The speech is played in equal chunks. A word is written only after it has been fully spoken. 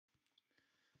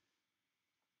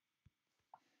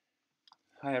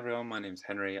Hi everyone, my name's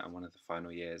Henry. I'm one of the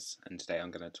final years, and today I'm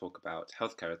going to talk about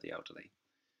healthcare of the elderly.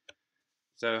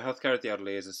 So, healthcare of the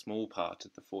elderly is a small part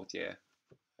of the fourth year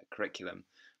curriculum,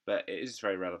 but it is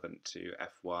very relevant to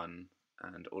F1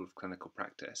 and all of clinical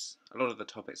practice. A lot of the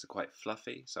topics are quite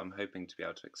fluffy, so I'm hoping to be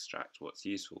able to extract what's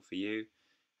useful for you.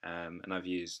 And I've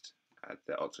used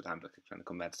the Oxford Handbook of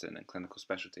Clinical Medicine and Clinical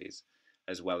Specialties,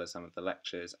 as well as some of the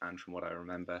lectures, and from what I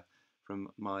remember from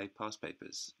my past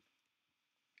papers.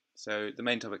 So the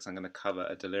main topics I'm going to cover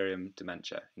are delirium,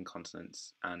 dementia,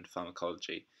 incontinence, and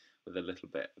pharmacology, with a little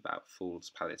bit about Fools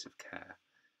palliative care,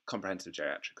 comprehensive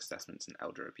geriatric assessments, and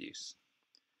elder abuse.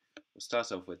 We'll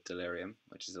start off with delirium,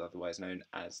 which is otherwise known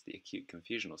as the acute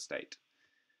confusional state.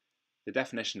 The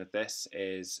definition of this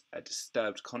is a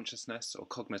disturbed consciousness or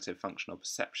cognitive functional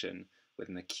perception with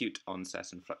an acute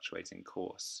onset and fluctuating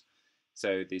course.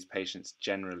 So these patients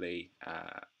generally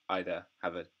either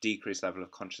have a decreased level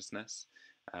of consciousness,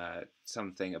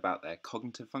 something about their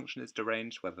cognitive function is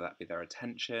deranged, whether that be their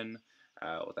attention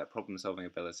or their problem-solving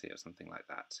ability or something like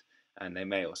that. And they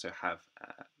may also have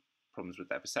problems with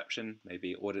their perception,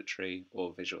 maybe auditory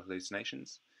or visual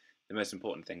hallucinations. The most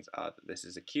important things are that this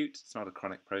is acute, it's not a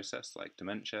chronic process like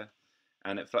dementia,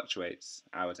 and it fluctuates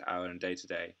hour to hour and day to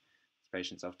day.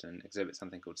 Patients often exhibit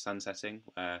something called sunsetting,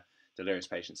 where delirious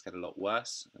patients get a lot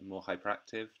worse and more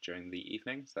hyperactive during the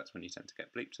evening, so that's when you tend to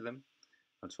get bleep to them.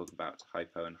 I'll talk about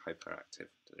hypo and hyperactive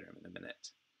delirium in a minute.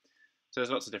 So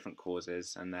there's lots of different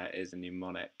causes, and there is a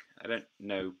mnemonic. I don't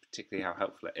know particularly how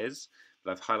helpful it is, but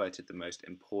I've highlighted the most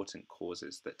important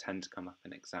causes that tend to come up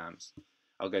in exams.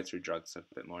 I'll go through drugs a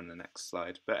bit more in the next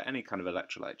slide, but any kind of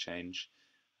electrolyte change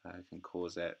can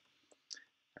cause it.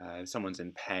 If someone's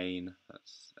in pain,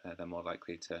 they're more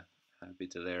likely to be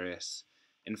delirious.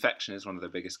 Infection is one of the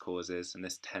biggest causes, and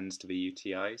this tends to be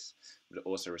UTIs, but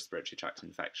also respiratory tract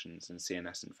infections and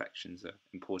CNS infections are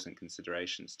important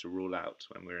considerations to rule out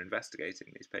when we're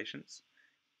investigating these patients.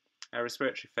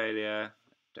 Respiratory failure,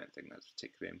 I don't think that's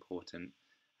particularly important.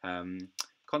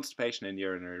 Constipation and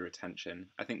urinary retention,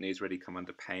 I think these really come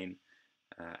under pain.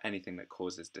 Anything that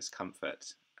causes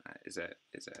discomfort is a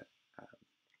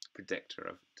predictor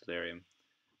of delirium.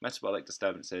 Metabolic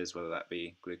disturbances, whether that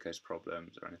be glucose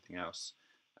problems or anything else,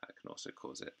 can also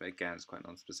cause it, but again, it's quite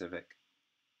non-specific.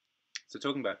 So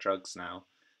talking about drugs now,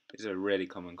 these are a really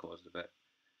common cause of it,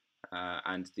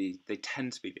 and they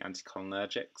tend to be the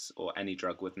anticholinergics or any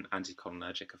drug with an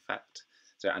anticholinergic effect.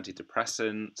 So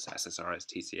antidepressants, SSRIs,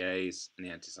 TCAs, and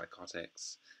the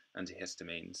antipsychotics,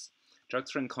 antihistamines.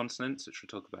 Drugs for incontinence, which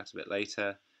we'll talk about a bit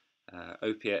later,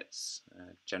 opiates,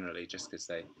 generally just because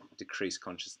they decrease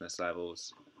consciousness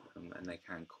levels, and they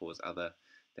can cause other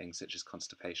things such as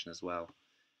constipation as well.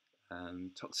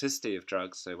 Toxicity of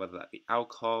drugs, so whether that be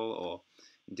alcohol or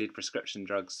indeed prescription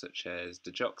drugs such as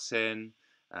digoxin,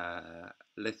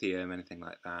 lithium, anything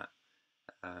like that,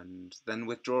 and then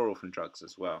withdrawal from drugs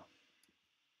as well.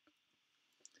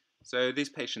 So these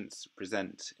patients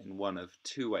present in one of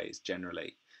two ways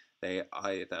generally. They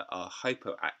either are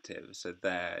hypoactive, so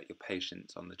they're your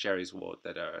patients on the Jerry's ward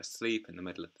that are asleep in the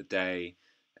middle of the day,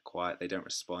 they're quiet, they don't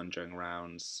respond during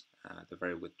rounds, they're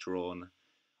very withdrawn.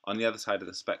 On the other side of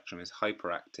the spectrum is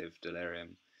hyperactive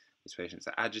delirium. These patients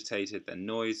are agitated, they're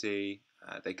noisy,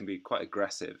 they can be quite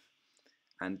aggressive.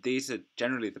 And these are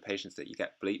generally the patients that you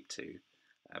get bleep to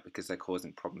because they're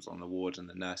causing problems on the ward, and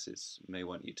the nurses may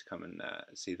want you to come and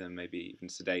see them, maybe even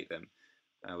sedate them,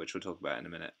 which we'll talk about in a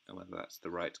minute, and whether that's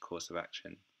the right course of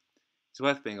action. It's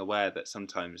worth being aware that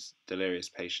sometimes delirious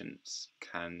patients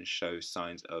can show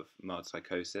signs of mild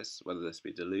psychosis, whether this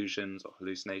be delusions or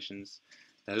hallucinations.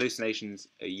 The hallucinations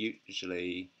are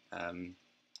usually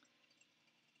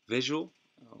visual,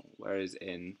 whereas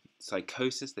in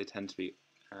psychosis they tend to be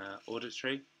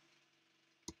auditory.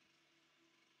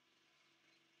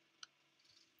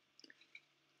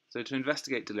 So to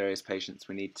investigate delirious patients,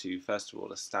 we need to first of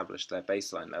all establish their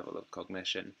baseline level of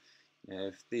cognition.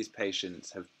 If these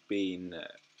patients have been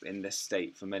in this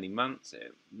state for many months,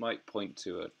 it might point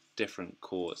to a different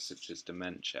cause, such as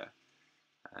dementia.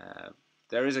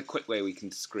 There is a quick way we can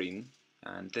screen,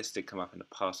 and this did come up in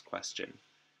a past question,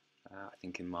 I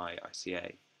think in my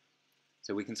ICA.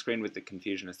 So we can screen with the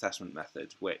confusion assessment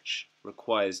method, which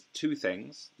requires two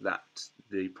things: that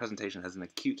the presentation has an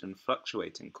acute and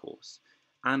fluctuating course,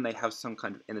 and they have some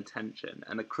kind of inattention.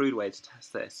 And a crude way to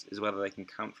test this is whether they can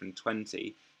count from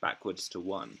 20 backwards to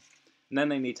 1. And then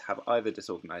they need to have either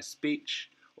disorganized speech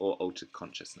or altered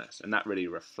consciousness, and that really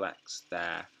reflects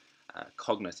their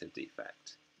cognitive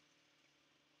defect.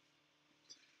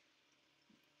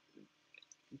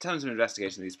 In terms of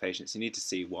investigating these patients, you need to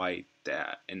see why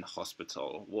they're in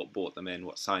hospital, what brought them in,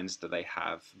 what signs do they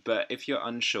have. But if you're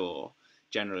unsure,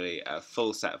 generally a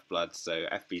full set of blood, so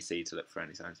FBC to look for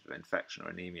any signs of infection or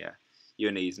anemia,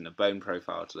 UNEs and a bone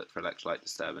profile to look for electrolyte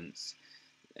disturbance.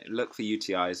 Look for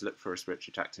UTIs, look for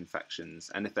respiratory tract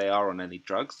infections, and if they are on any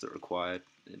drugs that require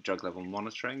drug level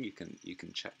monitoring, you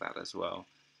can check that as well.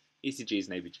 ECGs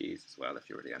and ABGs as well if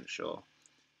you're really unsure.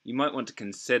 You might want to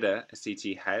consider a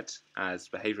CT head, as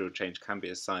behavioural change can be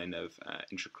a sign of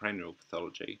intracranial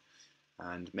pathology,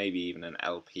 and maybe even an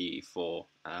LP for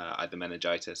either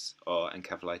meningitis or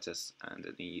encephalitis, and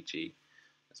an EEG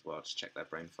as well to check their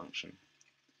brain function.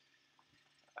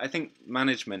 I think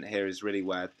management here is really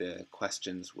where the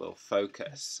questions will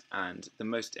focus, and the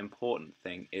most important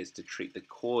thing is to treat the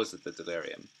cause of the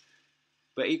delirium.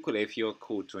 But equally, if you're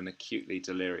called to an acutely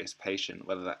delirious patient,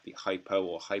 whether that be hypo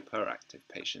or hyperactive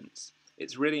patients,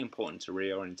 it's really important to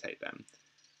reorientate them.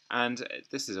 And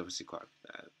this is obviously quite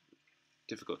a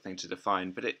difficult thing to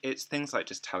define, but it's things like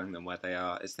just telling them where they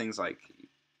are. It's things like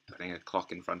putting a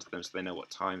clock in front of them so they know what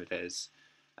time it is.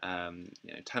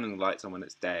 Turning the lights on when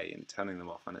it's day and turning them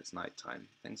off when it's nighttime,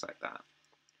 things like that.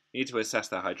 You need to assess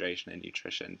their hydration and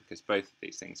nutrition because both of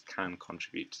these things can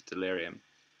contribute to delirium.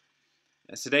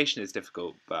 Sedation is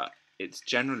difficult, but it's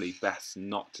generally best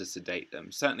not to sedate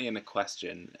them. Certainly in a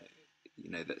question,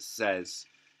 that says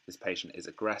this patient is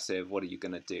aggressive, what are you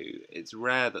going to do? It's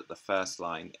rare that the first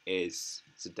line is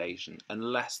sedation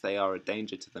unless they are a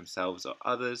danger to themselves or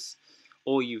others,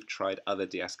 or you've tried other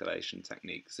de-escalation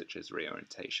techniques such as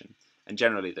reorientation. And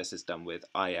generally this is done with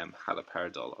IM,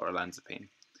 haloperidol or olanzapine.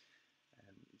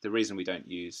 The reason we don't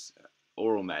use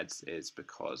oral meds is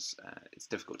because it's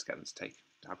difficult to get them to take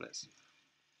tablets.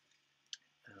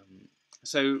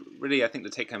 So really I think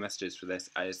the take-home messages for this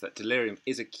is that delirium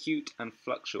is acute and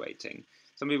fluctuating.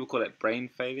 Some people call it brain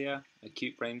failure,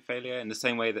 acute brain failure, in the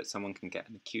same way that someone can get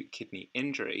an acute kidney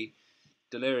injury.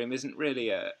 Delirium isn't really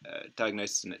a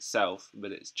diagnosis in itself,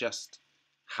 but it's just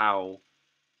how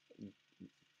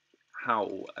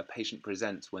a patient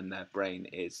presents when their brain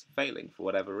is failing for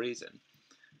whatever reason.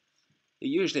 It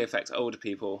usually affects older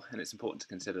people, and it's important to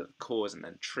consider the cause and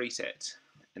then treat it.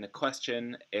 In a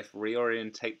question, if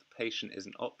reorientate the patient is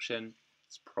an option,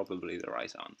 it's probably the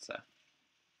right answer.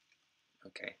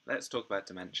 Okay, let's talk about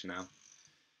dementia now.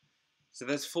 So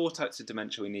there's 4 types of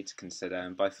dementia we need to consider,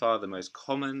 and by far the most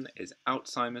common is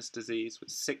Alzheimer's disease, with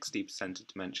 60% of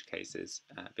dementia cases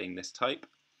being this type.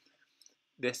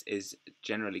 This is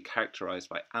generally characterised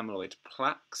by amyloid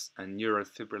plaques and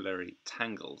neurofibrillary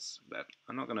tangles, but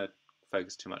I'm not going to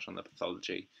focus too much on the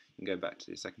pathology. You can go back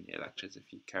to the second year lectures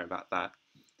if you care about that.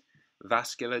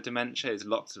 Vascular dementia is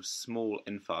lots of small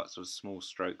infarcts or small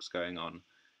strokes going on.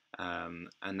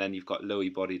 And then you've got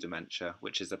Lewy body dementia,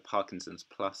 which is a Parkinson's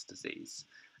plus disease,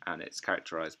 and it's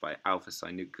characterised by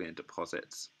alpha-synuclein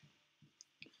deposits.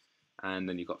 And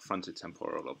then you've got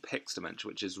frontotemporal or PIX dementia,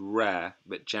 which is rare,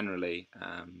 but generally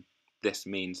this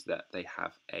means that they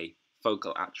have a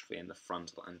focal atrophy in the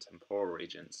frontal and temporal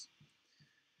regions.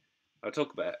 I'll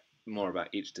talk a bit more about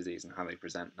each disease and how they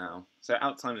present now. So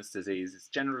Alzheimer's disease is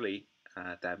generally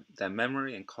their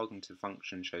memory and cognitive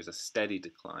function shows a steady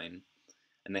decline,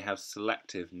 and they have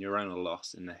selective neuronal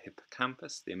loss in the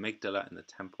hippocampus, the amygdala, and the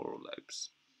temporal lobes.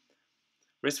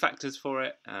 Risk factors for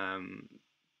it,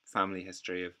 family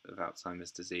history of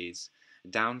Alzheimer's disease.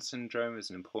 Down syndrome is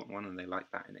an important one, and they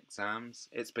like that in exams.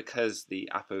 It's because the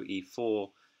ApoE4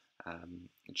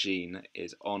 gene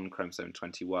is on chromosome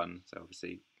 21, so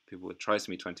obviously people with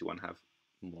trisomy 21 have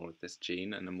more of this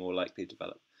gene and are more likely to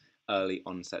develop early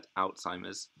onset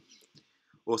Alzheimer's.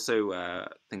 Also,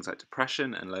 things like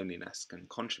depression and loneliness can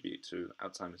contribute to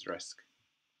Alzheimer's risk.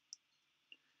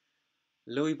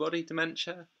 Lewy body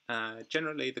dementia,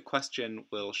 generally the question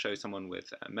will show someone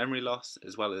with memory loss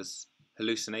as well as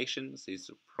hallucinations, these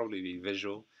will probably be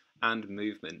visual, and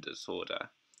movement disorder.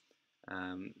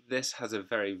 This has a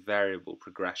very variable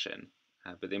progression,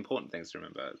 but the important things to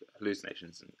remember are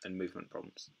hallucinations and movement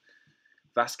problems.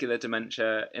 Vascular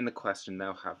dementia, in the question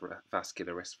they'll have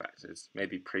vascular risk factors,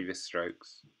 maybe previous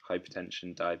strokes,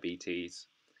 hypertension, diabetes,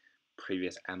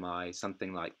 previous MI,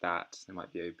 something like that. They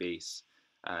might be obese.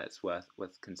 It's worth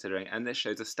considering, and this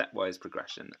shows a stepwise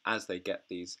progression. As they get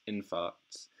these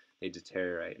infarcts, they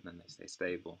deteriorate, and then they stay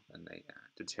stable, and they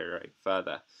deteriorate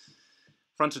further.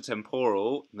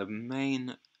 Frontotemporal, the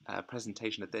main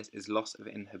presentation of this is loss of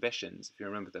inhibitions. If you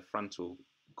remember, the frontal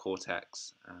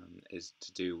cortex is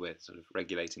to do with sort of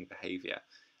regulating behaviour,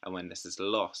 and when this is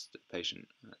lost, the patient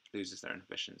loses their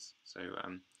inhibitions. So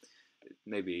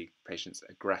maybe patient's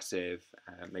aggressive,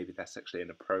 maybe they're sexually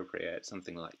inappropriate,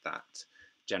 something like that.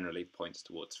 Generally points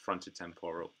towards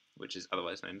frontotemporal, which is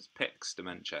otherwise known as PIX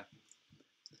dementia.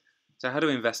 So how do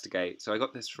we investigate? So I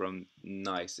got this from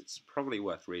NICE. It's probably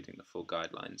worth reading the full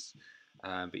guidelines.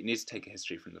 But you need to take a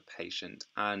history from the patient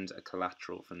and a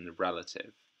collateral from the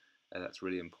relative. That's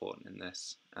really important in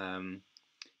this. You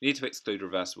need to exclude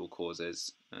reversible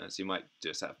causes. So you might do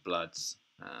a set of bloods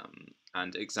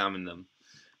and examine them,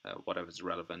 whatever's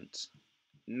relevant.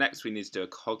 Next, we need to do a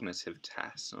cognitive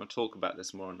test. And I'll talk about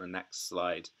this more on the next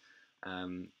slide.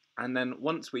 And then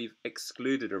once we've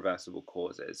excluded reversible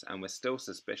causes and we're still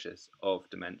suspicious of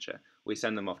dementia, we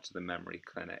send them off to the memory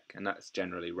clinic, and that's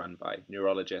generally run by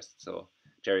neurologists or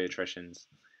geriatricians,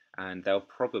 and they'll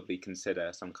probably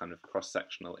consider some kind of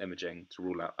cross-sectional imaging to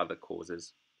rule out other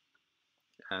causes.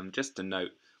 Just to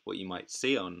note, what you might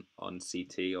see on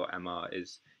CT or MR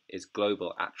is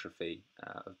global atrophy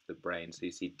of the brain, so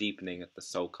you see deepening of the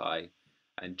sulci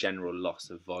and general loss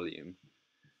of volume.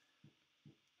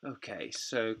 Okay,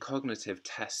 so cognitive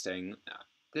testing.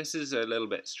 This is a little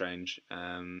bit strange,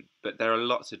 but there are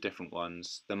lots of different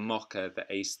ones. The MOCA, the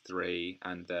ACE3,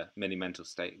 and the mini mental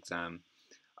state exam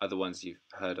are the ones you've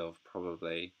heard of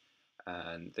probably,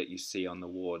 and that you see on the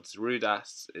wards.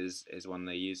 RUDAS is one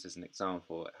they use as an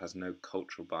example. It has no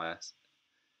cultural bias.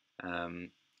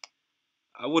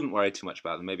 I wouldn't worry too much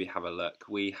about them. Maybe have a look.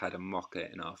 We had a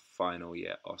MOCA in our final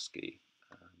year OSCE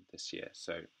this year,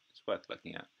 so it's worth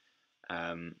looking at.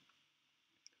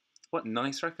 What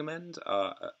NICE recommend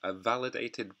are a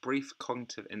validated brief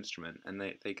cognitive instrument, and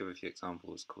they give a few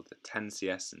examples called the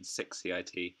 10CS and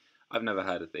 6CIT. I've never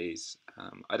heard of these.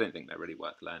 I don't think they're really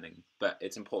worth learning, but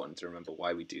it's important to remember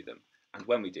why we do them and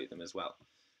when we do them as well.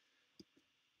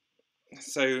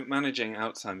 So managing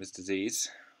Alzheimer's disease,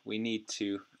 we need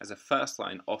to, as a first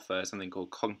line, offer something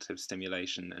called cognitive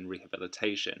stimulation and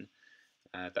rehabilitation.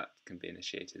 That can be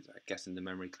initiated, I guess, in the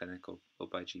memory clinic or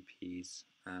by GPs.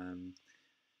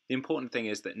 The important thing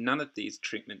is that none of these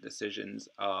treatment decisions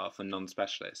are for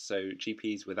non-specialists, so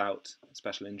GPs without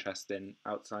special interest in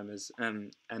Alzheimer's,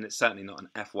 and it's certainly not an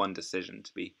F1 decision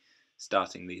to be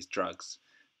starting these drugs.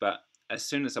 But as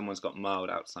soon as someone's got mild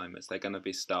Alzheimer's, they're going to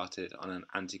be started on an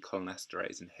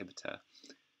anticholinesterase inhibitor.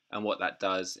 And what that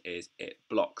does is it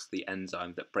blocks the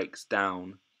enzyme that breaks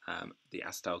down the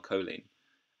acetylcholine.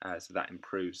 So that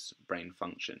improves brain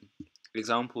function.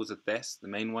 Examples of this, the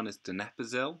main one is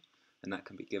donepezil, and that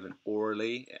can be given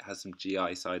orally. It has some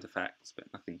GI side effects,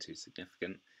 but nothing too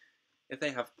significant. If they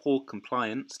have poor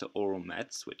compliance to oral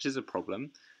meds, which is a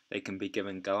problem, they can be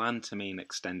given galantamine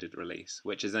extended release,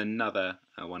 which is another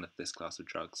one of this class of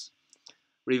drugs.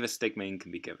 Rivastigmine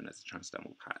can be given as a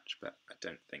transdermal patch, but I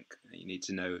don't think you need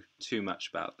to know too much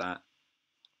about that.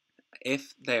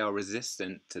 If they are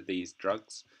resistant to these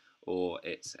drugs, or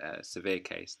it's a severe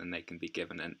case, then they can be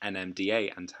given an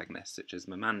NMDA antagonist, such as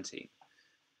memantine.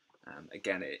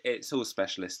 Again, it's all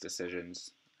specialist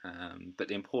decisions, but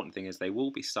the important thing is they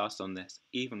will be started on this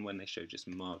even when they show just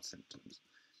mild symptoms.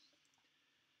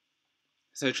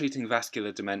 So treating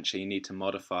vascular dementia, you need to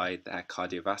modify their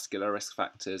cardiovascular risk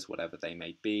factors, whatever they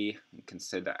may be, and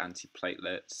consider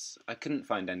antiplatelets. I couldn't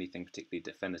find anything particularly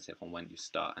definitive on when you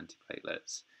start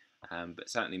antiplatelets, but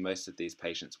certainly most of these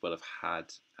patients will have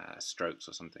had strokes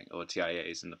or something, or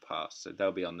TIAs in the past, so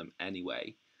they'll be on them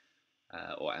anyway,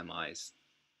 or MIs.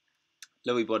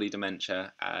 Lewy body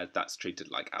dementia, that's treated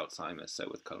like Alzheimer's, so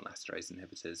with cholinesterase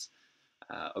inhibitors.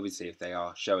 Obviously, if they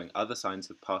are showing other signs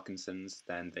of Parkinson's,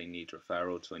 then they need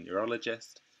referral to a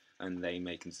neurologist, and they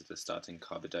may consider starting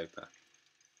carbidopa.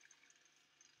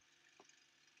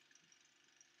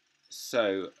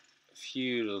 So, a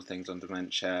few little things on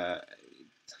dementia.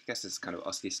 I guess it's kind of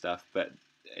OSCE stuff, but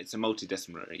it's a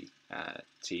multidisciplinary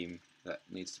team that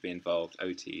needs to be involved.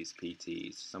 OTs,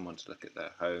 PTs, someone to look at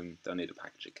their home. They'll need a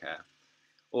package of care.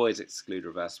 Always exclude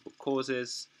reversible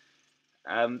causes.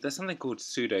 There's something called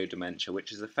pseudo-dementia,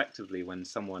 which is effectively when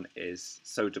someone is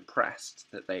so depressed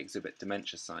that they exhibit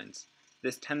dementia signs.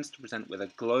 This tends to present with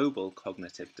a global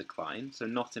cognitive decline, so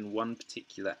not in one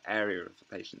particular area of the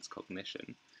patient's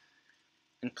cognition.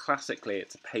 And classically,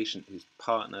 it's a patient whose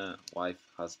partner, wife,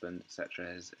 husband,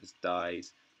 etc. has died.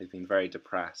 They've been very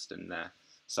depressed, and their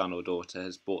son or daughter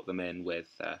has brought them in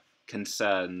with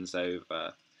concerns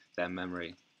over their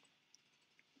memory.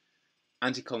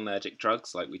 Anticholinergic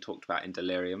drugs, like we talked about in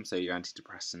Delirium, so your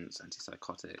antidepressants,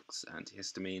 antipsychotics,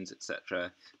 antihistamines,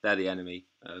 etc., they're the enemy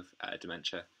of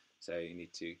dementia. So you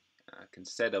need to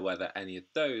consider whether any of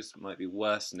those might be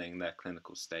worsening their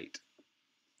clinical state.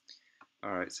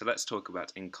 Alright, so let's talk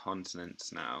about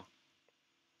incontinence now.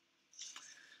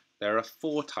 There are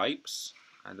 4 types,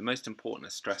 and the most important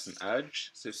are stress and urge.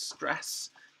 So stress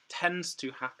tends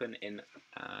to happen in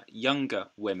younger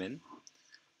women,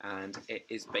 and it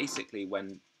is basically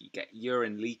when you get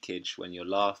urine leakage when you're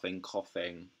laughing,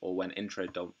 coughing, or when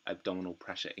intra-abdominal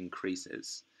pressure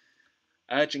increases.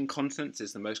 Urge incontinence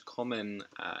is the most common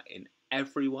in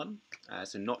everyone,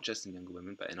 so not just in younger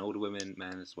women, but in older women,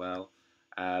 men as well.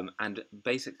 And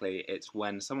basically, it's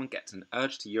when someone gets an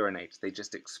urge to urinate, they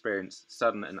just experience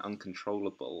sudden and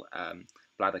uncontrollable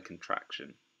bladder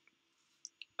contraction.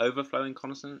 Overflow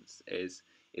incontinence is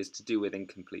to do with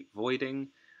incomplete voiding,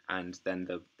 and then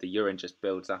the urine just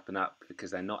builds up and up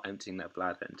because they're not emptying their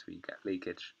bladder until you get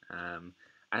leakage. And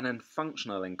then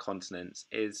functional incontinence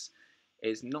is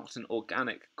not an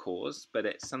organic cause, but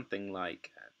it's something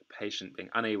like the patient being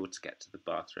unable to get to the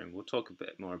bathroom. We'll talk a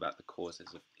bit more about the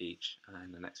causes of each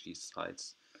in the next few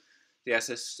slides. Yeah,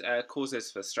 so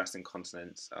causes for stress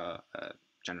incontinence are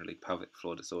generally pelvic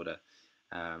floor disorder,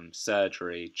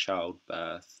 surgery,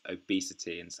 childbirth,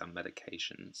 obesity, and some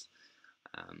medications.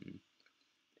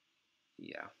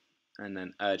 Yeah, and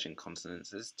then urge incontinence.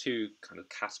 There's two kind of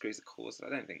categories of causes. I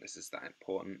don't think this is that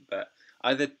important, but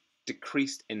either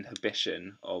decreased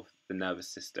inhibition of the nervous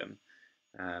system,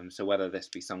 so whether this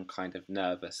be some kind of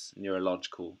nervous,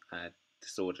 neurological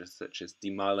disorders such as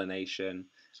demyelination,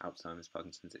 Alzheimer's,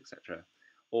 Parkinson's, etc.,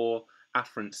 or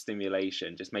afferent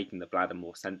stimulation, just making the bladder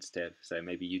more sensitive, so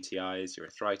maybe UTIs,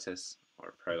 urethritis, or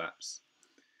a prolapse.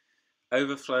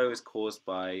 Overflow is caused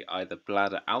by either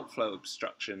bladder outflow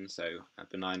obstruction, so a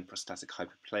benign prostatic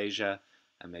hyperplasia,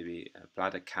 and maybe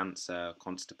bladder cancer,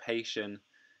 constipation,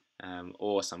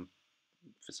 or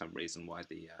for some reason why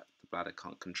the bladder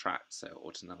can't contract, so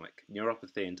autonomic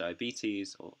neuropathy and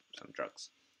diabetes, or some drugs.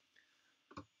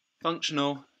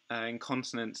 Functional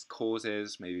incontinence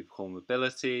causes maybe poor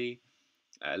mobility.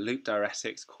 Loop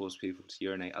diuretics cause people to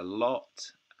urinate a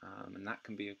lot, and that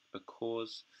can be a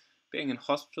cause. Being in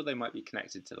hospital, they might be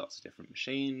connected to lots of different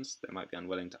machines. They might be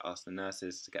unwilling to ask the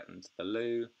nurses to get them to the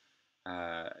loo.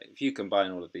 If you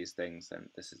combine all of these things, then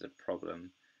this is a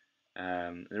problem.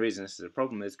 The reason this is a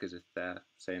problem is because if they're,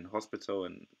 say, in hospital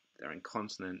and they're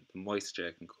incontinent, the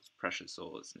moisture can cause pressure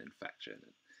sores and infection.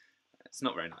 It's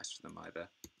not very nice for them either.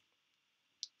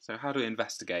 So how to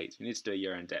investigate? You need to do a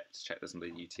urine dip to check there's not a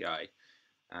UTI.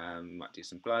 You might do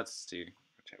some bloods to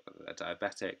check whether they're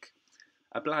diabetic.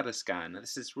 A bladder scan. Now,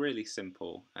 this is really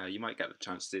simple. You might get the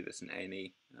chance to do this in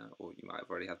A&E, or you might have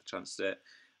already had the chance to do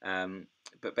it.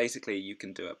 But basically, you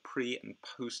can do a pre and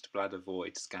post bladder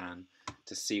void scan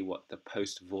to see what the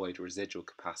post void residual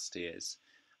capacity is.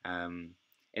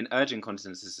 In urge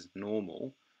incontinence, this is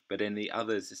normal, but in the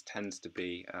others, this tends to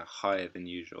be higher than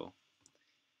usual.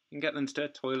 You can get them to do a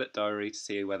toilet diary to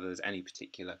see whether there's any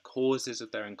particular causes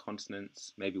of their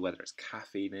incontinence, maybe whether it's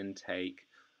caffeine intake,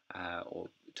 or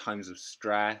times of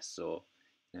stress, or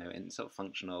in sort of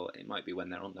functional, it might be when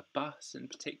they're on the bus in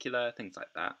particular, things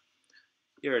like that.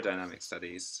 Urodynamic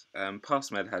studies.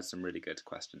 PassMed has some really good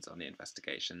questions on the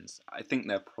investigations. I think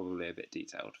they're probably a bit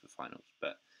detailed for finals,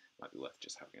 but it might be worth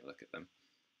just having a look at them.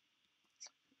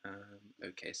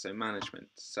 Okay, so management.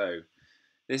 So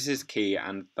this is key,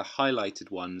 and the highlighted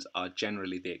ones are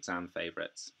generally the exam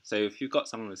favourites. So if you've got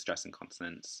someone with stress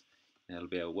incontinence, it'll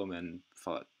be a woman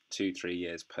for 2-3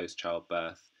 years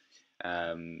post-childbirth.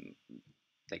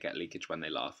 They get leakage when they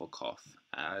laugh or cough.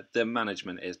 The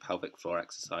management is pelvic floor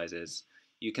exercises.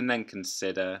 You can then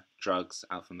consider drugs,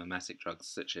 alpha-mimetic drugs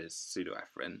such as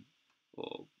pseudoephedrine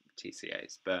or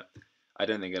TCAs, but I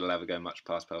don't think it'll ever go much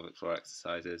past pelvic floor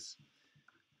exercises.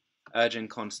 Urge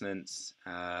incontinence,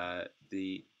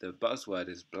 the buzzword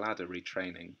is bladder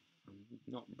retraining. I'm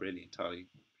not really entirely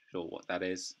sure what that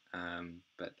is,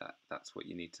 but that's what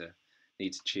you need to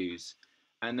choose.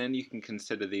 And then you can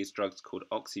consider these drugs called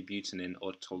oxybutynin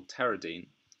or tolterodine.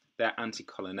 They're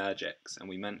anticholinergics, and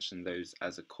we mentioned those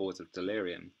as a cause of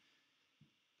delirium.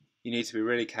 You need to be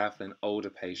really careful in older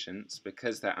patients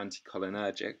because they're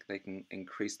anticholinergic. They can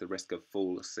increase the risk of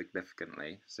falls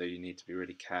significantly. So you need to be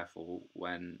really careful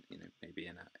when, maybe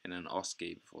in an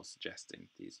OSCE before suggesting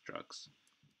these drugs.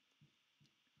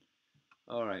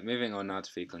 All right, moving on now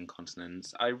to fecal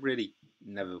incontinence. I really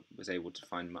never was able to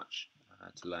find much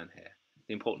to learn here.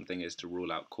 The important thing is to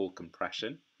rule out core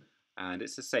compression, and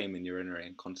it's the same in urinary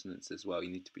incontinence as well.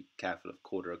 You need to be careful of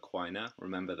cauda equina.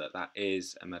 Remember that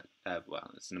is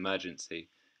it's an emergency,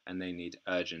 and they need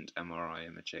urgent MRI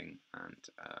imaging and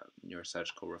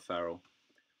neurosurgical referral.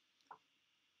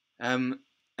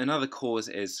 Another cause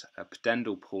is a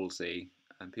pudendal palsy,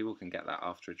 and people can get that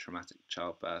after a traumatic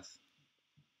childbirth.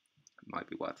 It might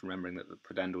be worth remembering that the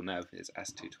pudendal nerve is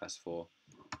S2 to S4,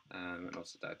 and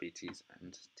also diabetes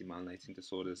and demyelinating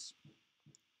disorders.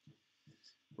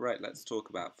 Right, let's talk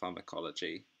about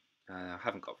pharmacology. I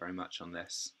haven't got very much on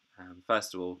this.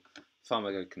 First of all,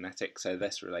 Pharmacokinetics, so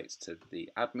this relates to the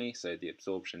ADME, so the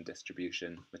absorption,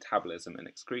 distribution, metabolism, and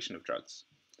excretion of drugs.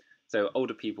 So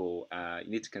older people,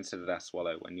 you need to consider their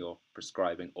swallow when you're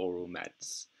prescribing oral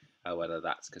meds, whether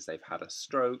that's because they've had a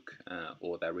stroke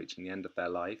or they're reaching the end of their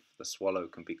life. The swallow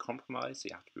can be compromised, so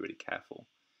you have to be really careful.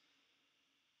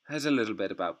 There's a little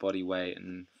bit about body weight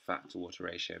and fat to water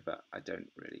ratio, but I don't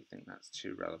really think that's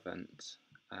too relevant.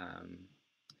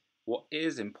 What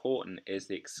is important is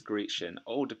the excretion.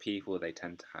 Older people, they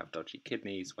tend to have dodgy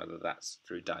kidneys, whether that's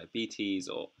through diabetes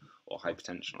or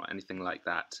hypertension or anything like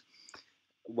that.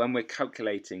 When we're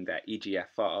calculating their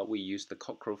EGFR, we use the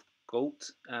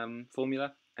Cockcroft-Gault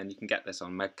formula, and you can get this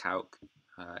on MedCalc.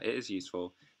 It is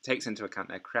useful. It takes into account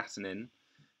their creatinine,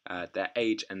 their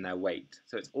age, and their weight.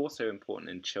 So it's also important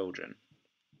in children.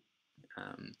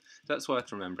 So that's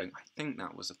worth remembering. I think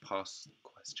that was a past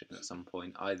question at some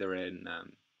point, either in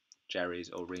Gerry's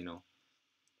or renal.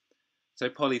 So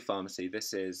polypharmacy,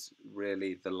 this is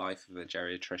really the life of a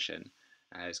geriatrician,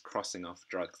 is crossing off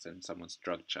drugs in someone's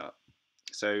drug chart.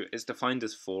 So it's defined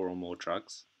as 4 or more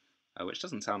drugs, which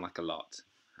doesn't sound like a lot.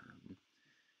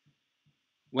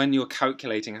 When you're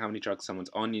calculating how many drugs someone's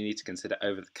on, you need to consider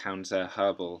over-the-counter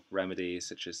herbal remedies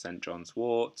such as St. John's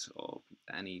wort or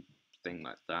anything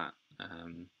like that.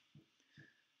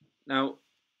 Now,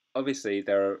 obviously,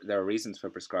 there are reasons for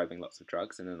prescribing lots of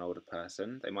drugs in an older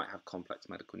person. They might have complex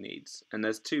medical needs. And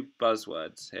there's 2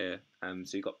 buzzwords here.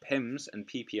 So you've got PIMS and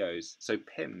PPOs. So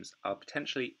PIMS are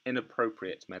potentially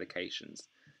inappropriate medications.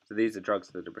 So these are drugs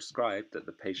that are prescribed that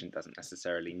the patient doesn't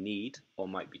necessarily need or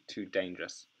might be too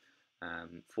dangerous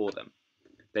for them.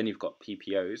 Then you've got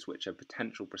PPOs, which are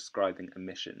potential prescribing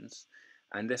omissions.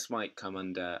 And this might come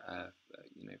under,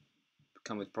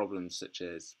 come with problems such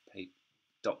as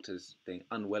doctors being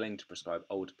unwilling to prescribe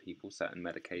older people certain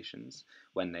medications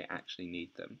when they actually need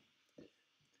them.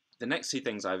 The next 2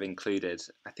 things I've included,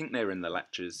 I think they were in the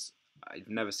lectures. I've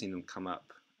never seen them come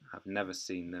up. I've never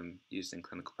seen them used in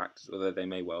clinical practice, although they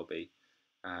may well be.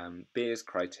 Beer's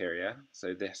criteria,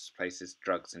 so this places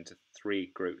drugs into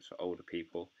 3 groups for older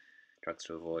people. Drugs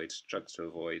to avoid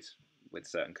with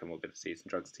certain comorbidities, and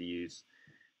drugs to use.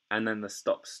 And then the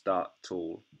stop-start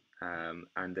tool,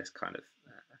 and this kind of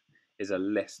is a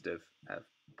list of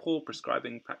poor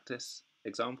prescribing practice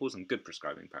examples and good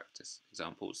prescribing practice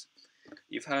examples.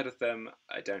 You've heard of them.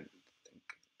 I don't think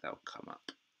they'll come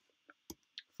up.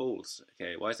 Falls.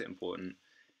 Okay, why is it important?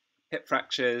 Hip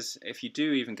fractures, if you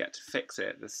do even get to fix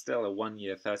it, there's still a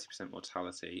 1-year 30%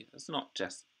 mortality. It's not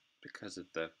just because of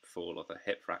the fall or the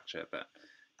hip fracture, but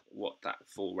what that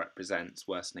fall represents,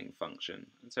 worsening function.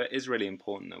 And so it is really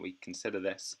important that we consider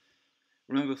this.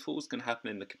 Remember, falls can happen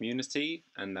in the community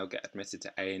and they'll get admitted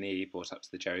to A&E, brought up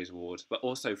to the Gerry's ward, but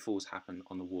also falls happen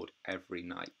on the ward every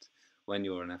night. When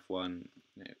you're an F1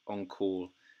 on call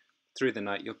through the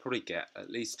night, you'll probably get at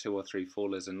least 2 or 3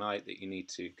 fallers a night that you need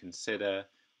to consider,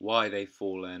 why they've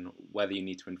fallen, whether you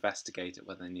need to investigate it,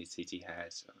 whether they need CT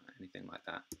hairs or anything like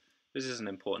that. This is an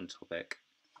important topic.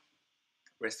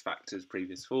 Risk factors,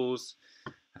 previous falls,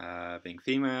 being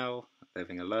female,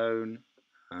 living alone,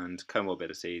 and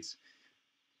comorbidities.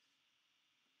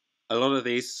 A lot of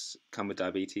these come with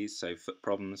diabetes, so foot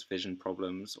problems, vision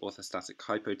problems, orthostatic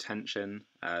hypotension,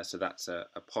 so that's a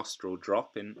postural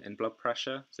drop in blood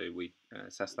pressure, so we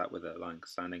assess that with a lying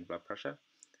standing blood pressure.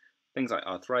 Things like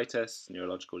arthritis,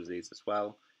 neurological disease as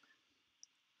well.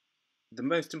 The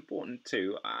most important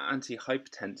 2 are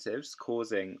antihypertensives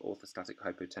causing orthostatic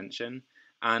hypotension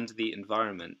and the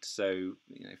environment, so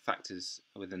factors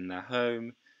within their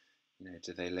home,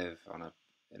 do they live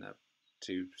in a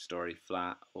 2-story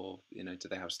flat, or do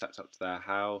they have steps up to their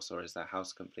house, or is their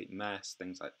house a complete mess?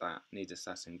 Things like that need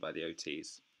assessing by the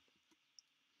OTs.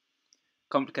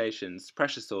 Complications,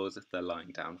 pressure sores if they're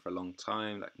lying down for a long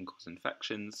time, that can cause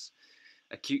infections.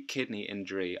 Acute kidney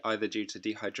injury, either due to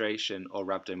dehydration or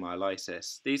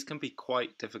rhabdomyolysis. These can be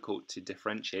quite difficult to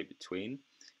differentiate between,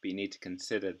 but you need to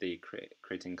consider the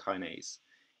creatine kinase.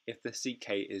 If the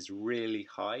CK is really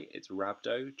high, it's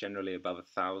rhabdo, generally above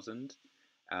 1,000.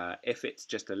 If it's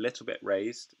just a little bit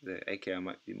raised, the AKI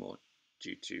might be more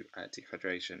due to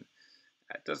dehydration.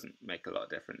 It doesn't make a lot of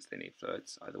difference, they need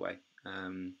fluids either way.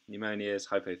 Pneumonias,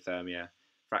 hypothermia,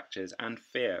 fractures, and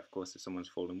fear. Of course, if someone's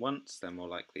fallen once, they're more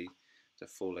likely to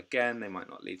fall again, they might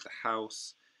not leave the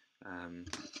house.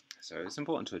 So it's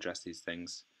important to address these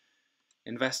things.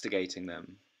 Investigating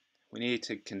them. We need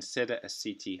to consider a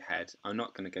CT head. I'm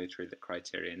not going to go through the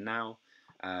criteria now.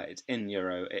 It's in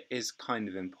neuro, it is kind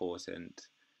of important.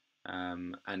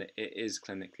 And it is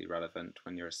clinically relevant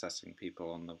when you're assessing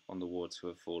people on the wards who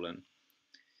have fallen.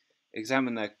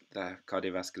 Examine their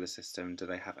cardiovascular system. Do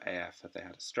they have AF? Have they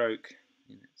had a stroke?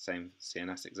 same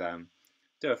CNS exam,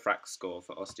 do a FRAX score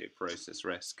for osteoporosis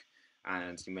risk,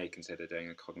 and you may consider doing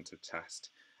a cognitive test.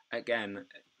 Again,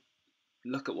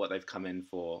 look at what they've come in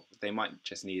for. They might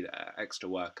just need extra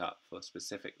workup for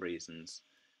specific reasons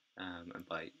and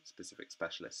by specific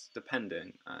specialists,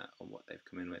 depending on what they've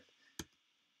come in with.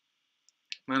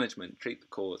 Management, treat the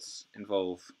cause,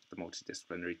 involve the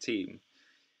multidisciplinary team.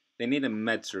 They need a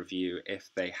meds review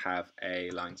if they have a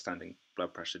long-standing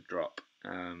blood pressure drop.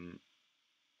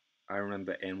 I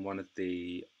remember in one of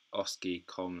the OSCE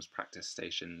comms practice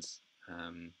stations,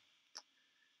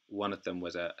 one of them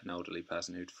was an elderly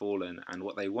person who'd fallen, and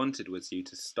what they wanted was you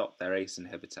to stop their ACE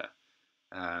inhibitor.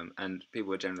 And people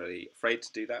were generally afraid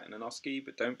to do that in an OSCE,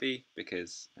 but don't be,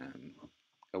 because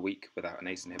a week without an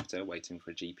ACE inhibitor, waiting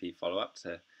for a GP follow-up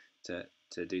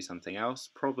to do something else,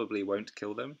 probably won't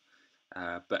kill them.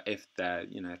 But if their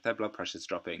blood pressure is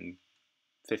dropping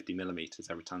 50 millimeters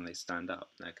every time they stand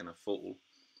up, they're going to fall.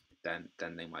 Then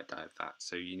they might die of that.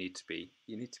 So you need to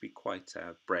be quite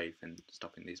brave in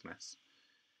stopping these myths.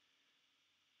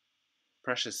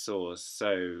 Pressure sores.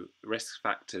 So risk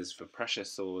factors for pressure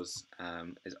sores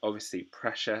is obviously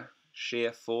pressure,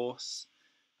 shear force,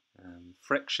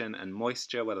 friction and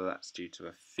moisture, whether that's due to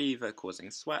a fever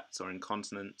causing sweats or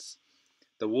incontinence.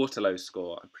 The Waterlow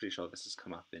score, I'm pretty sure this has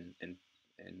come up in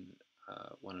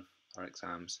one of our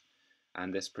exams,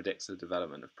 and this predicts the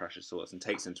development of pressure sores and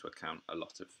takes into account a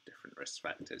lot of different risk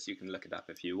factors. You can look it up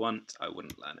if you want. I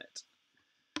wouldn't learn it.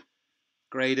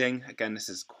 Grading, again, this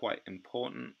is quite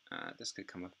important. This could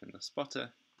come up in the spotter.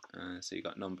 So you've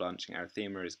got non-blanching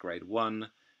erythema is grade 1,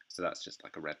 so that's just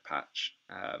like a red patch.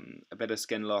 A bit of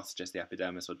skin loss, just the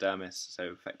epidermis or dermis,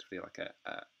 so effectively like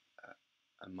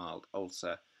a mild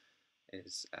ulcer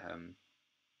is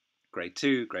grade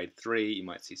 2. Grade 3, you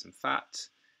might see some fat.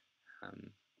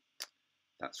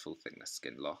 That's full thickness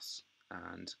skin loss.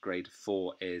 And grade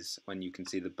 4 is when you can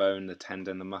see the bone, the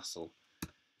tendon, the muscle.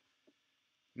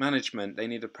 Management, they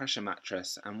need a pressure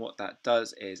mattress, and what that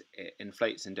does is it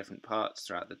inflates in different parts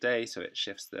throughout the day, so it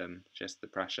shifts the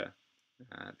pressure.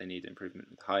 They need improvement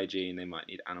with hygiene. They might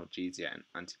need analgesia and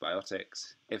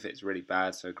antibiotics. If it's really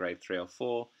bad, so grade 3 or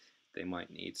 4, they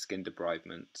might need skin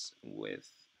debridement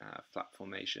with flap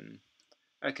formation.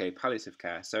 Okay, palliative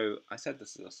care. So I said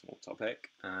this is a small topic.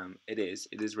 It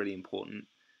is really important,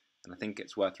 and I think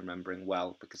it's worth remembering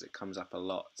well because it comes up a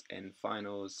lot in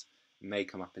finals. It may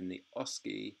come up in the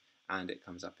OSCE, and it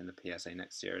comes up in the PSA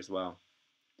next year as well.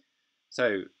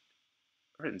 So,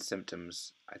 written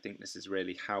symptoms, I think this is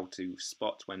really how to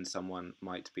spot when someone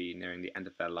might be nearing the end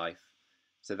of their life.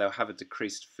 So they'll have a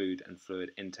decreased food and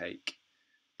fluid intake.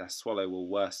 Their swallow will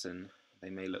worsen. They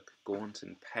may look gaunt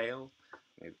and pale.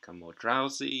 They may become more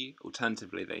drowsy.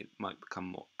 Alternatively, they might become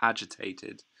more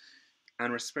agitated.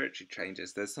 And respiratory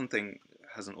changes. There's something that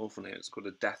has an awful name. It's called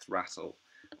a death rattle.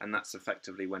 And that's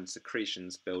effectively when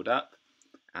secretions build up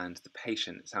and the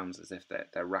patient, it sounds as if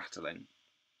they're rattling.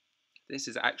 This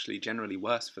is actually generally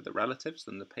worse for the relatives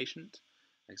than the patient,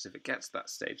 because if it gets to that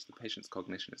stage, the patient's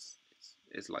cognition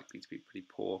is likely to be pretty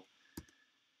poor.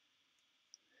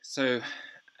 So,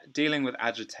 dealing with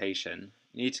agitation,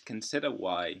 you need to consider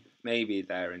why. Maybe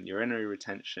they're in urinary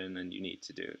retention and you need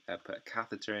to put a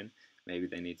catheter in. Maybe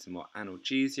they need some more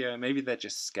analgesia. Maybe they're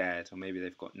just scared, or maybe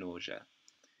they've got nausea.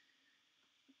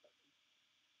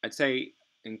 I'd say,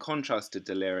 in contrast to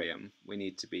delirium, we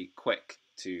need to be quick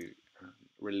to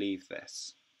relieve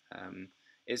this.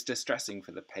 It's distressing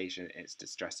for the patient, it's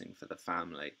distressing for the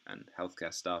family and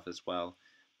healthcare staff as well.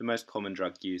 The most common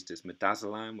drug used is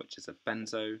midazolam, which is a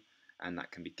benzo, and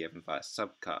that can be given via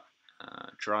subcut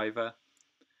driver.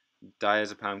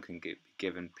 Diazepam can be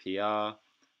given PR,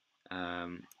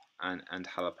 and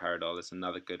haloperidol is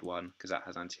another good one because that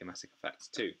has antiemetic effects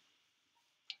too.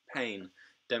 Pain,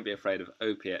 don't be afraid of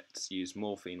opiates, use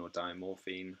morphine or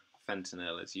diamorphine.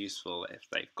 Fentanyl is useful if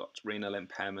they've got renal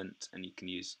impairment, and you can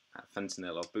use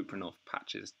fentanyl or buprenorphine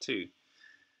patches too.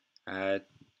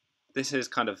 This is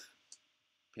kind of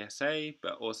PSA,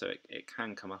 but also it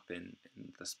can come up in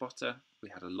the spotter. We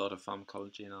had a lot of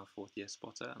pharmacology in our 4th year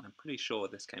spotter, and I'm pretty sure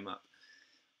this came up.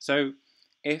 So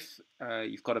if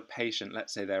you've got a patient,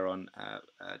 let's say they're on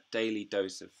a daily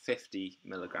dose of 50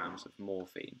 milligrams of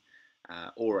morphine,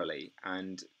 orally,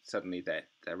 and suddenly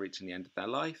they're reaching the end of their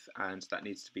life and that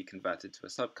needs to be converted to a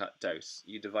subcut dose.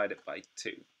 You divide it by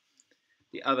 2.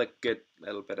 The other good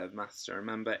little bit of maths to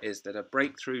remember is that a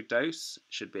breakthrough dose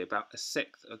should be about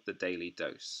 1/6 of the daily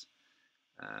dose.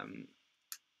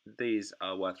 These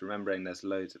are worth remembering. There's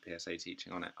loads of PSA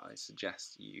teaching on it. I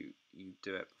suggest you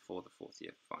do it before the 4th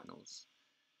year finals.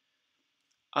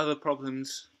 Other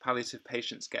problems palliative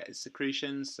patients get is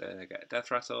secretions, so they get a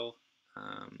death rattle.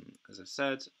 as I've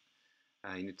said.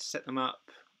 You need to set them up.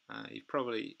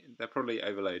 They're probably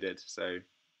overloaded, so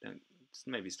just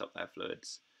maybe stop their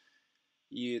fluids.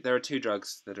 There are two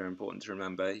drugs that are important to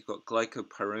remember. You've got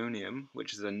glycopyrronium,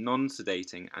 which is a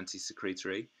non-sedating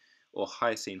anti-secretory, or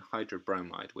hyoscine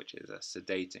hydrobromide, which is a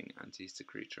sedating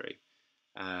anti-secretory.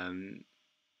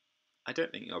 I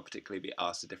don't think you'll particularly be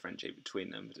asked to differentiate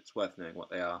between them, but it's worth knowing what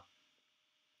they are.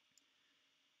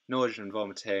 Nausea and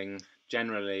vomiting,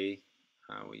 generally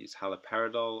we use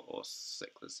haloperidol or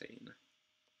cyclizine.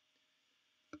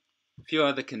 A few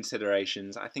other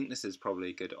considerations. I think this is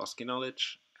probably good OSCE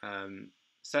knowledge.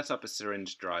 Set up a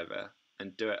syringe driver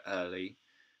and do it early.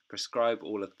 Prescribe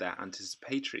all of their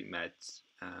anticipatory meds.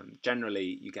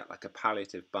 Generally, you get like a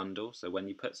palliative bundle, so when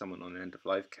you put someone on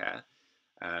end-of-life care,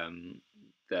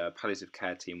 the palliative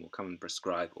care team will come and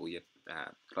prescribe all your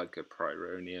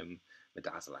glycopyrronium,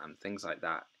 midazolam, things like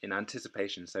that in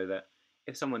anticipation, so that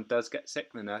if someone does get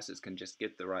sick, the nurses can just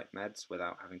give the right meds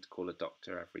without having to call a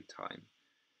doctor every time.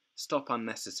 Stop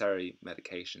unnecessary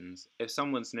medications. If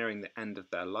someone's nearing the end of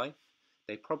their life,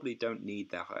 they probably don't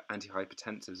need their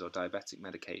antihypertensives or diabetic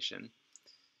medication.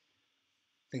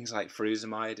 Things like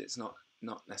furosemide, it's not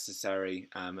necessary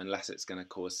unless it's going to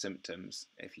cause symptoms.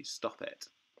 If you stop it,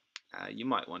 you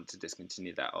might want to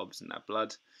discontinue their OBS and their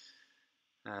blood.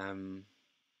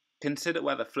 Consider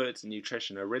whether fluids and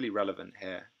nutrition are really relevant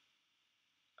here.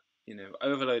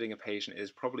 Overloading a patient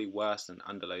is probably worse than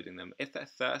underloading them. If they're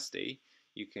thirsty,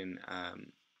 you can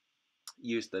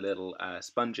use the little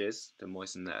sponges to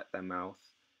moisten their mouth.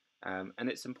 And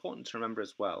it's important to remember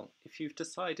as well, if you've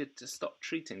decided to stop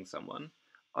treating someone,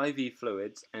 IV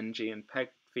fluids, NG and PEG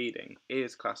feeding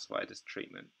is classified as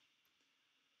treatment.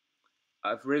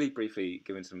 I've really briefly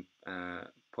given some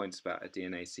points about a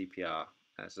DNA CPR,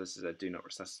 so this is a do not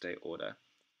resuscitate order.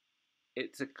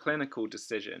 It's a clinical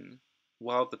decision.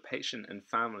 While the patient and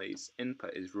family's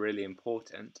input is really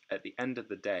important, at the end of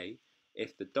the day,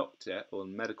 if the doctor or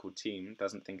the medical team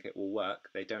doesn't think it will work,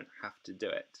 they don't have to do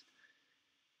it.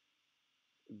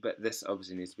 But this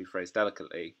obviously needs to be phrased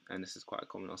delicately, and this is quite a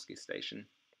common OSCE station.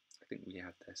 I think we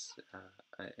had this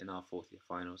in our fourth year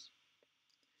finals.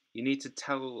 You need to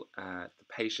tell the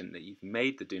patient that you've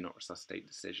made the do not resuscitate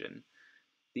decision.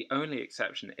 The only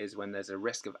exception is when there's a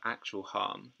risk of actual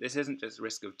harm. This isn't just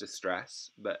risk of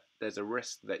distress, but there's a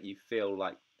risk that you feel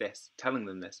like telling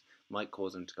them this might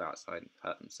cause them to go outside and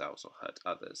hurt themselves or hurt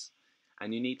others.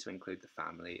 And you need to include the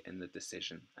family in the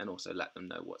decision and also let them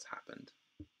know what's happened.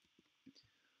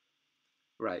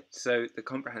 Right, so the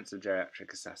comprehensive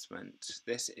geriatric assessment.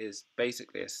 This is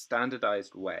basically a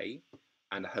standardized way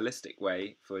and a holistic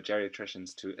way for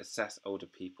geriatricians to assess older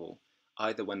people,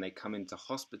 either when they come into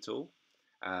hospital,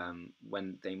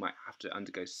 when they might have to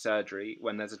undergo surgery,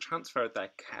 when there's a transfer of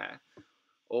their care,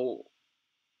 or,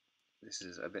 this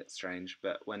is a bit strange,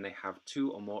 but when they have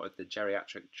two or more of the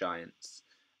geriatric giants,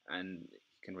 and you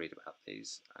can read about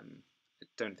these. I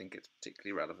don't think it's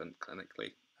particularly relevant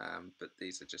clinically, but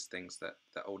these are just things that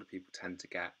older people tend to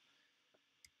get.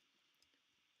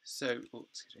 So,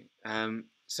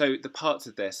 so the parts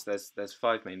of this, there's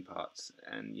 5 main parts,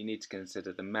 and you need to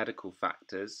consider the medical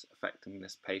factors affecting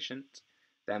this patient,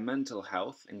 their mental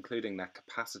health, including their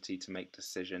capacity to make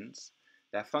decisions,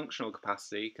 their functional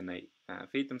capacity, can they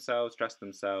feed themselves, dress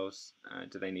themselves,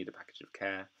 do they need a package of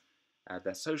care,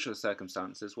 their social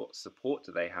circumstances, what support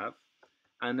do they have,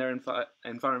 and their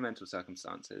environmental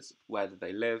circumstances, where do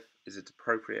they live, is it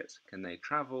appropriate, can they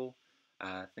travel,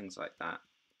 things like that.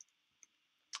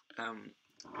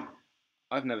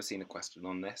 I've never seen a question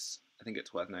on this. I think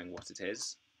it's worth knowing what it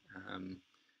is,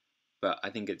 but I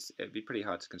think it'd be pretty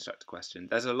hard to construct a question.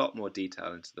 There's a lot more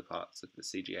detail into the parts of the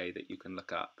CGA that you can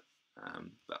look up,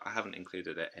 but I haven't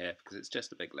included it here because it's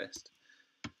just a big list.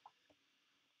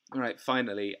 Alright,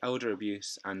 finally, elder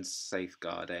abuse and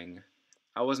safeguarding.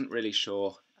 I wasn't really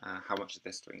sure how much of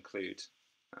this to include,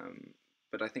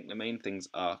 but I think the main things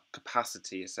are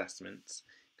capacity assessments.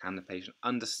 Can the patient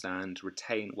understand,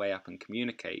 retain, weigh up and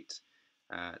communicate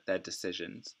their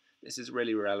decisions? This is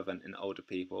really relevant in older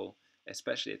people,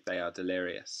 especially if they are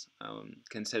delirious.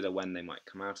 Consider when they might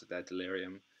come out of their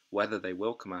delirium, whether they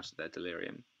will come out of their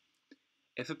delirium.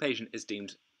 If a patient is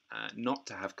deemed not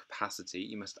to have capacity,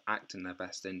 you must act in their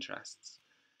best interests.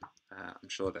 I'm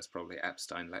sure there's probably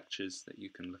Epstein lectures that you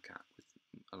can look at with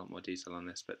a lot more detail on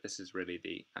this, but this is really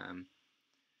the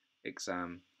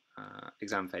exam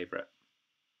favourite.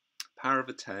 Power of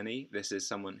attorney, this is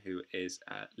someone who is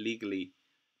legally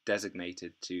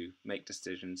designated to make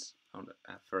decisions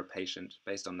for a patient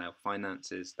based on their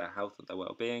finances, their health, or their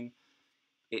well-being.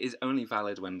 It is only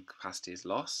valid when capacity is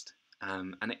lost,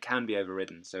 and it can be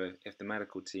overridden. So if the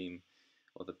medical team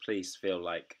or the police feel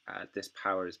like this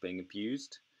power is being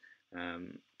abused,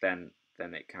 then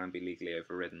it can be legally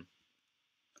overridden.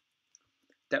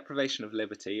 Deprivation of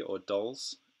liberty, or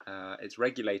DOLS, it's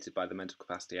regulated by the Mental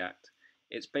Capacity Act.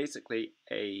 It's basically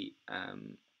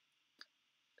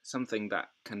something that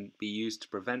can be used to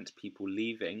prevent people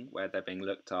leaving where they're being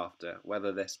looked after,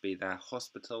 whether this be their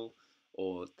hospital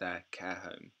or their care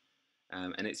home.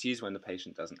 And it's used when the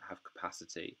patient doesn't have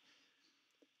capacity.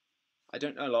 I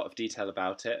don't know a lot of detail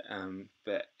about it,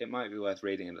 but it might be worth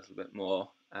reading a little bit more.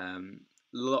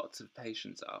 Lots of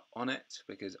patients are on it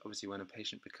because obviously when a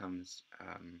patient becomes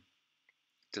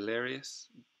delirious,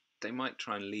 they might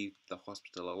try and leave the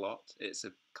hospital a lot. It's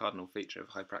a cardinal feature of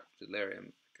hyperactive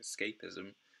delirium,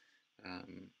 escapism.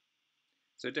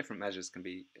 So different measures can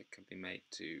be made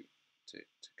to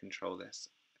control this.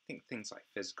 I think things like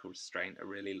physical restraint are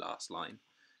really last line.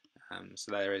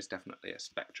 So there is definitely a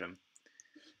spectrum.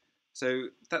 So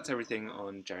that's everything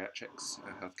on geriatrics,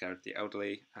 healthcare of the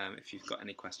elderly. If you've got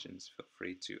any questions, feel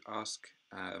free to ask.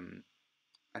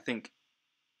 I think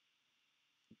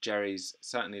Jerry's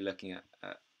certainly looking at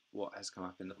what has come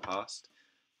up in the past.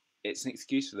 It's an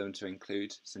excuse for them to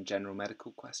include some general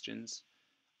medical questions.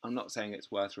 I'm not saying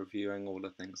it's worth reviewing all the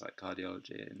things like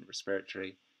cardiology and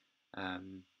respiratory,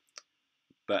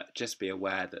 but just be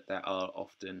aware that there are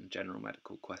often general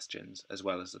medical questions as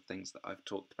well as the things that I've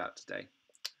talked about today.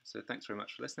 So thanks very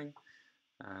much for listening,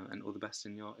 and all the best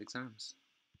in your exams.